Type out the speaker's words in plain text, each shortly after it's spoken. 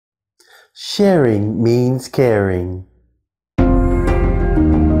Sharing means caring.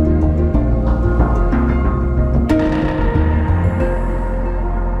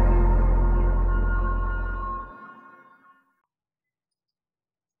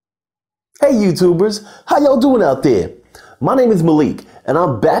 Hey YouTubers, how y'all doing out there? My name is Malik and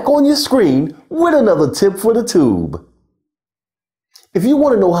I'm back on your screen with another tip for the tube. If you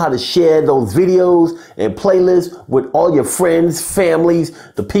want to know how to share those videos and playlists with all your friends, families,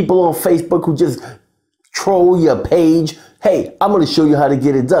 the people on Facebook who just troll your page, hey, I'm going to show you how to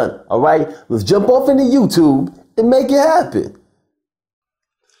get it done. All right, let's jump off into YouTube and make it happen.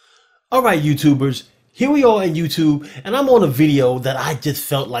 All right, YouTubers, here we are in YouTube and I'm on a video that I just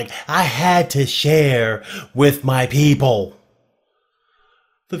felt like I had to share with my people.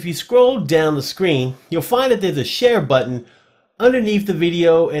 So if you scroll down the screen, you'll find that there's a share button underneath the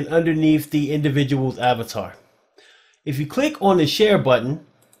video and underneath the individual's avatar. If you click on the share button,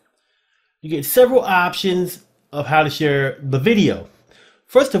 you get several options of how to share the video.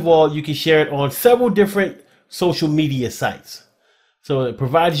 First of all, you can share it on several different social media sites. So it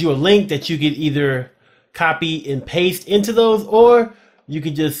provides you a link that you can either copy and paste into those, or you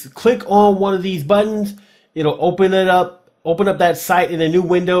can just click on one of these buttons. It'll open up that site in a new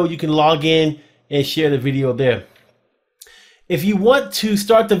window. You can log in and share the video there. If you want to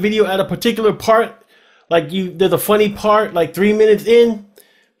start the video at a particular part, like there's a funny part like 3 minutes in,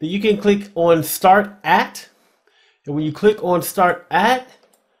 then you can click on Start At. And when you click on Start At,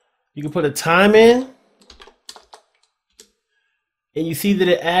 you can put a time in. And you see that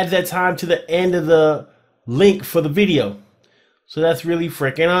it adds that time to the end of the link for the video. So that's really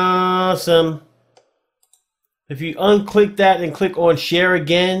freaking awesome. If you unclick that and click on Share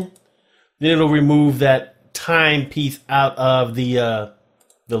again, then it'll remove that time piece out of the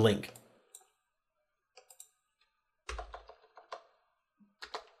link.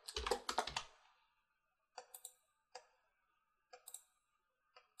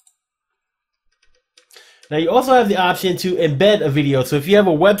 Now you also have the option to embed a video. So if you have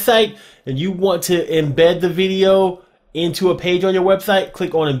a website and you want to embed the video into a page on your website,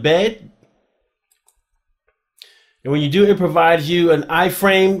 click on Embed. And when you do, it provides you an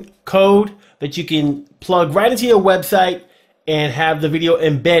iframe code that you can plug right into your website and have the video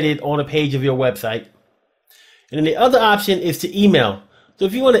embedded on a page of your website. And then the other option is to email. So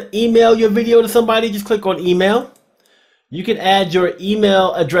if you want to email your video to somebody, just click on Email. You can add your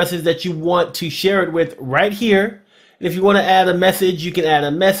email addresses that you want to share it with right here. And if you want to add a message, you can add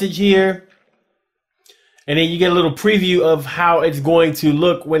a message here. And then you get a little preview of how it's going to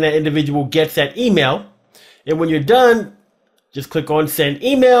look when that individual gets that email. And when you're done, just click on Send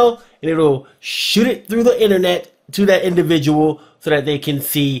Email and it'll shoot it through the internet to that individual so that they can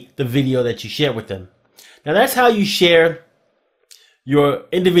see the video that you share with them. Now that's how you share your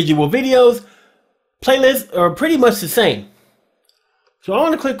individual videos. Playlists are pretty much the same. So I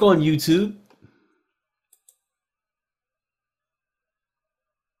want to click on YouTube.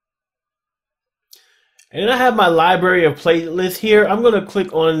 And then I have my library of playlists here. I'm going to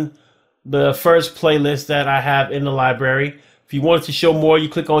click on the first playlist that I have in the library. If you wanted to show more, you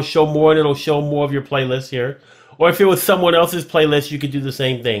click on Show More and it'll show more of your playlists here. Or if it was someone else's playlist, you could do the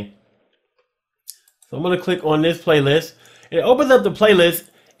same thing. So I'm going to click on this playlist. And it opens up the playlist.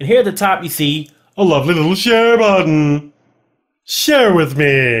 And here at the top you see a lovely little share button. Share with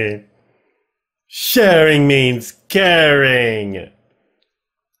me. Sharing means caring.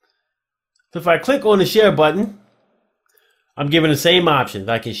 So if I click on the share button, I'm given the same options.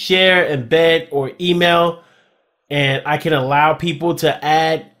 I can share, embed, or email, and I can allow people to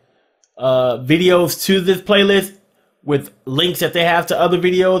add videos to this playlist with links that they have to other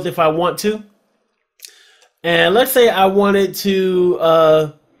videos if I want to. And let's say I wanted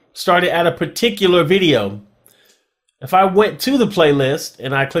to start it at a particular video. If I went to the playlist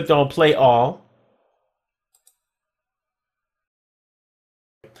and I clicked on Play All,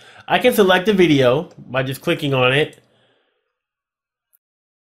 I can select a video by just clicking on it.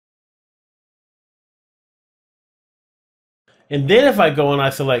 And then if I go and I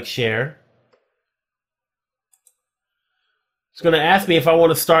select Share, it's going to ask me if I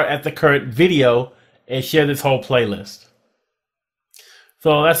want to start at the current video and share this whole playlist.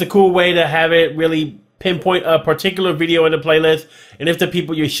 So that's a cool way to have it really pinpoint a particular video in the playlist. And if the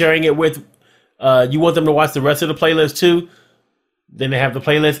people you're sharing it with, you want them to watch the rest of the playlist too, then they have the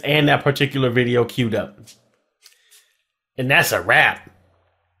playlist and that particular video queued up. And that's a wrap.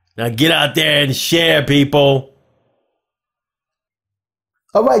 Now get out there and share, people.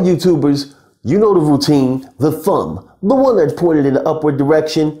 All right, YouTubers, you know the routine, the thumb, the one that's pointed in the upward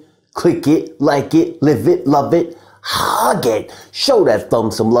direction. Click it, like it, live it, love it. hug it. Show that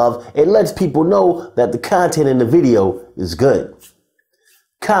thumb some love. It lets people know that the content in the video is good.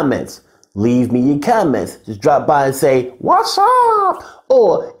 Comments. Leave me your comments. Just drop by and say, what's up?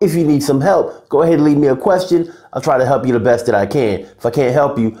 Or if you need some help, go ahead and leave me a question. I'll try to help you the best that I can. If I can't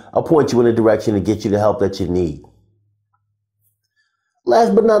help you, I'll point you in a direction to get you the help that you need.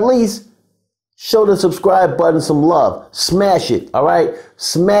 Last but not least, show the subscribe button some love. Smash it, all right?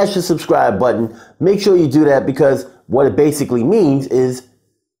 Smash the subscribe button. Make sure you do that, because what it basically means is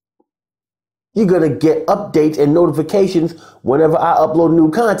you're going to get updates and notifications whenever I upload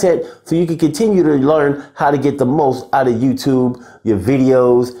new content, so you can continue to learn how to get the most out of YouTube, your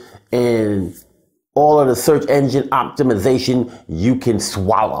videos, and all of the search engine optimization you can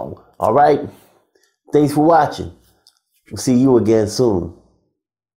swallow. All right? Thanks for watching. We'll see you again soon.